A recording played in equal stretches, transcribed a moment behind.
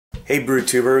Hey brew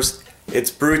tubers, it's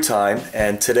brew time,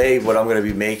 and today what I'm going to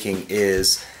be making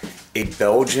is a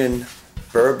Belgian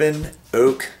bourbon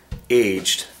oak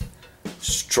aged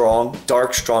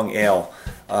dark strong ale.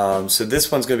 So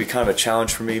this one's going to be kind of a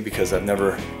challenge for me because I've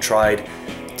never tried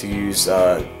to use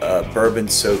bourbon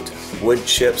soaked wood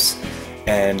chips,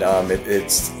 and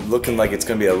it's looking like it's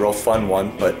going to be a real fun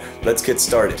one, but let's get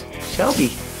started.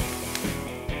 Shelby,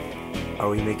 are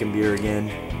we making beer again?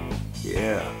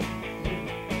 Yeah.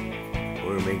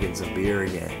 We're making some beer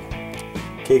again.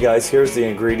 Okay guys, here's the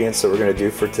ingredients that we're going to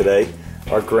do for today.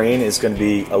 Our grain is going to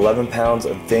be 11 pounds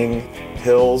of Ding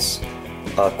Hills,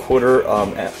 a quarter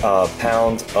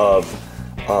pound of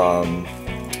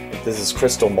this is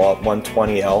Crystal Malt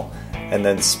 120L, and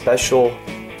then special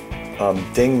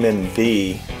Dingemans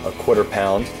B, a quarter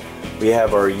pound. We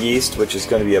have our yeast, which is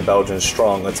going to be a Belgian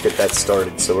strong. Let's get that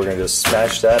started. So we're going to just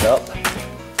smash that up,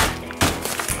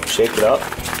 shake it up,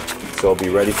 so it'll be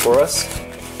ready for us.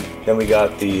 Then we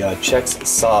got the Czech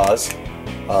Saaz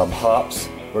hops.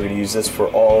 We're going to use this for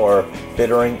all our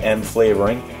bittering and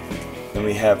flavoring. Then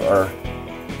we have our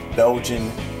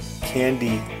Belgian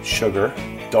Candi sugar,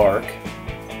 dark.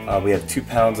 We have 2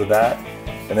 pounds of that.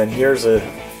 And then here's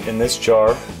in this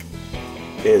jar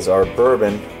is our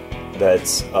bourbon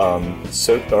that's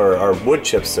soaked, or our wood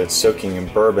chips that's soaking in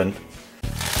bourbon.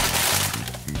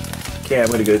 Okay, I'm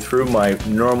going to go through my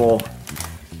normal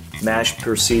mash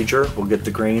procedure. We'll get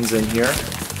the grains in here.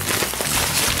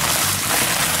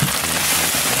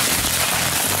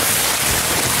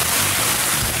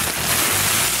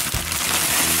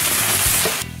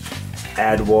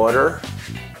 Add water.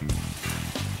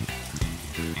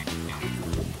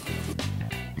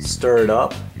 Stir it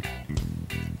up.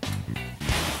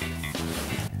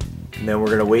 And then we're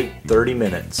going to wait 30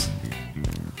 minutes.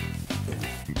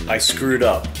 I screwed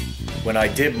up. When I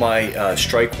did my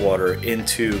strike water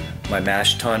into my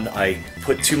Mash Tun, I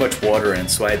put too much water in,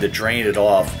 so I had to drain it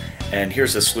off. And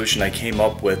here's the solution I came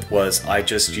up with: was I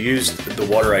just used the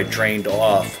water I drained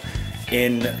off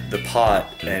in the pot,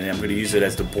 and I'm going to use it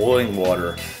as the boiling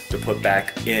water to put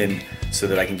back in so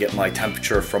that I can get my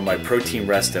temperature from my protein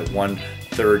rest at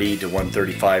 130 to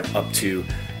 135 up to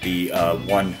the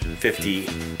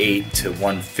 158 to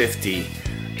 150.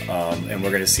 And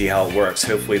we're going to see how it works.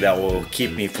 Hopefully that will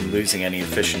keep me from losing any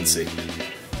efficiency.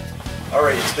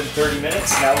 Alright, it's been 30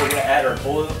 minutes. Now we're going to add our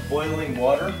boiling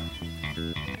water.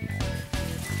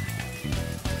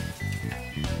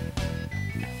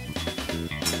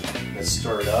 Let's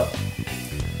stir it up.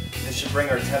 This should bring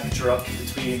our temperature up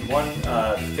between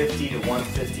 150 to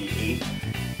 158.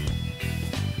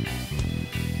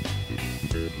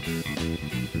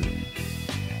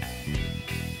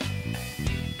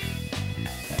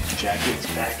 Jacket's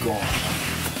back on.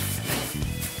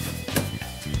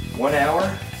 1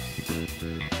 hour.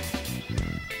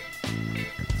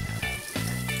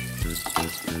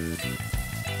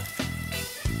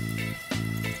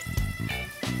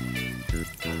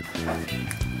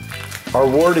 Our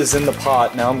wort is in the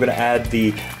pot. Now I'm going to add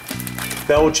the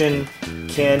Belgian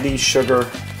Candi sugar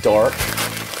dark.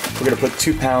 We're going to put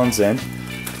 2 pounds in.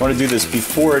 I want to do this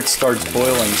before it starts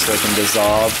boiling so it can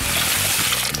dissolve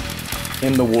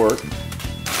in the wort.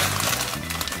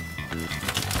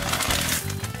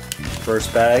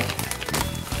 First bag.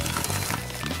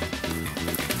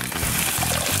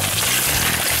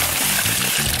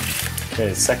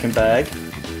 Okay, second bag.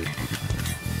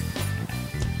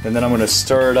 And then I'm going to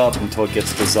stir it up until it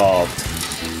gets dissolved.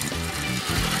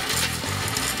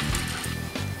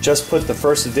 Just put the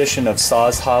first edition of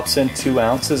Saaz hops in, 2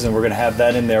 ounces, and we're going to have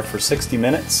that in there for 60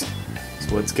 minutes.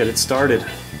 So let's get it started.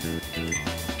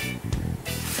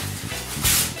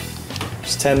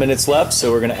 10 minutes left,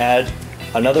 so we're going to add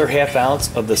another ½ ounce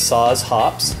of the Saaz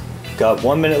hops. Got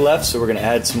 1 minute left, so we're going to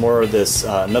add some more of this,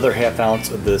 another ½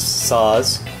 ounce of this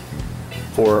Saaz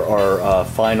for our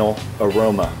final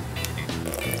aroma.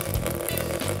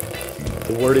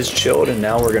 The wort is chilled, and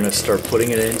now we're going to start putting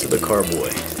it into the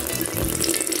carboy.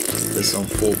 Put this on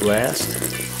full blast.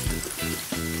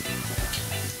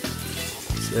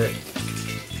 That's it.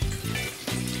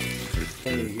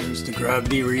 Okay, here's the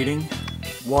gravity reading.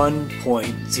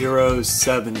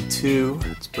 1.072.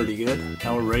 It's pretty good.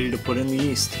 Now we're ready to put in the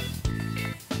yeast.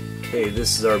 Okay,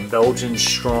 this is our Belgian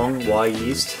strong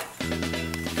Wyeast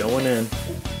going in.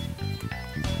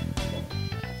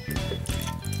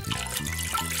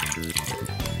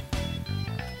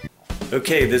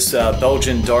 Okay, this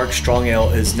Belgian dark strong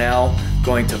ale is now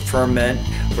going to ferment.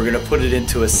 We're going to put it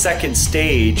into a second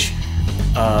stage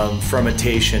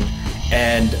fermentation.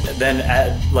 And then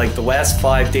at like the last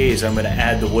 5 days, I'm going to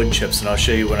add the wood chips, and I'll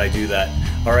show you when I do that.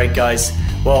 All right, guys,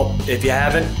 Well, if you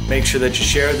haven't, make sure that you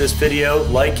share this video,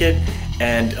 like it,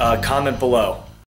 and comment below.